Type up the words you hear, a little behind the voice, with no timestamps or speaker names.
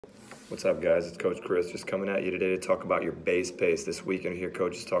What's up, guys? It's Coach Chris just coming at you today to talk about your base pace. This week in here,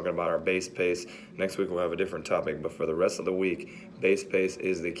 Coach is talking about our base pace. Next week we'll have a different topic, but for the rest of the week, base pace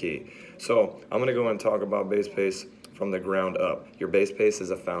is the key. So I'm going to go and talk about base pace from the ground up. Your base pace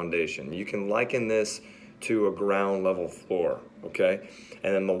is a foundation. You can liken this to a ground level floor, okay?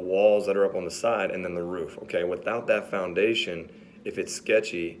 And then the walls that are up on the side, and then the roof, okay? Without that foundation, if it's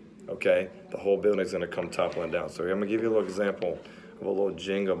sketchy, okay, the whole building is going to come toppling down. So I'm going to give you a little example of a little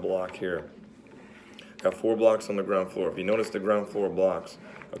Jenga block here. Got 4 blocks on the ground floor. If you notice the ground floor blocks,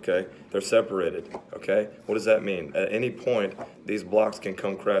 okay, they're separated, okay? What does that mean? At any point, these blocks can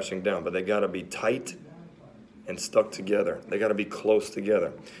come crashing down, but they got to be tight and stuck together. They got to be close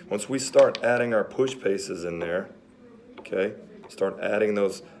together. Once we start adding our push paces in there, okay, start adding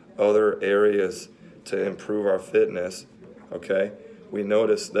those other areas to improve our fitness, okay, we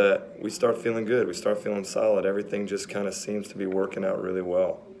notice that we start feeling good. We start feeling solid. Everything just kind of seems to be working out really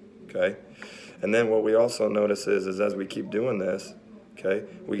well, okay? And then what we also notice is as we keep doing this, okay,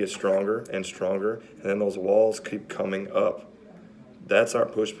 we get stronger and stronger, and then those walls keep coming up. That's our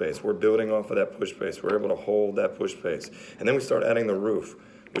push pace. We're building off of that push pace. We're able to hold that push pace. And then we start adding the roof,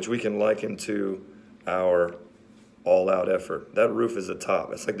 which we can liken to our all-out effort. That roof is the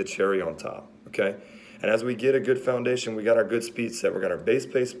top. It's like the cherry on top, okay? And as we get a good foundation, we got our good speed set. We got our base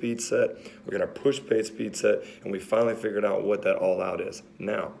pace speed set. We got our push pace speed set. And we finally figured out what that all-out is.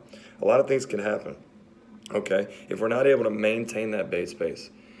 Now, a lot of things can happen, okay? If we're not able to maintain that base pace,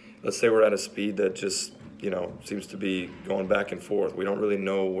 let's say we're at a speed that just, seems to be going back and forth. We don't really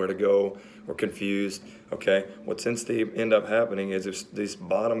know where to go. We're confused, okay? What tends to end up happening is if this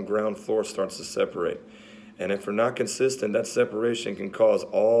bottom ground floor starts to separate. And if we're not consistent, that separation can cause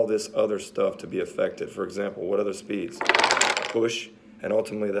all this other stuff to be affected. For example, what other speeds? Push, and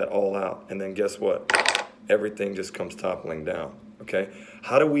ultimately that all out. And then guess what? Everything just comes toppling down, okay?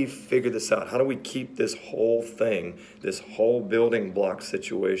 How do we figure this out? How do we keep this whole thing, this whole building block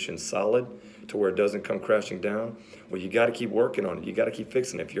situation solid to where it doesn't come crashing down? Well, you got to keep working on it. You got to keep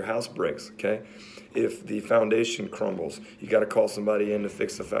fixing it. If your house breaks, okay? If the foundation crumbles, you got to call somebody in to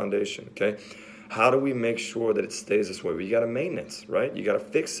fix the foundation, okay? How do we make sure that it stays this way? Well, you got to maintenance, right? You got to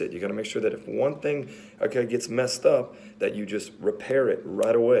fix it. You got to make sure that if one thing, okay, gets messed up, that you just repair it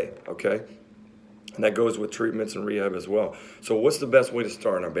right away, okay? And that goes with treatments and rehab as well. So what's the best way to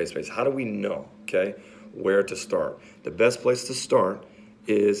start in our base pace? How do we know, okay, where to start? The best place to start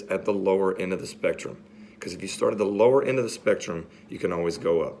is at the lower end of the spectrum. Because if you start at the lower end of the spectrum, you can always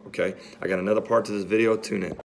go up, okay? I got another part to this video. Tune in.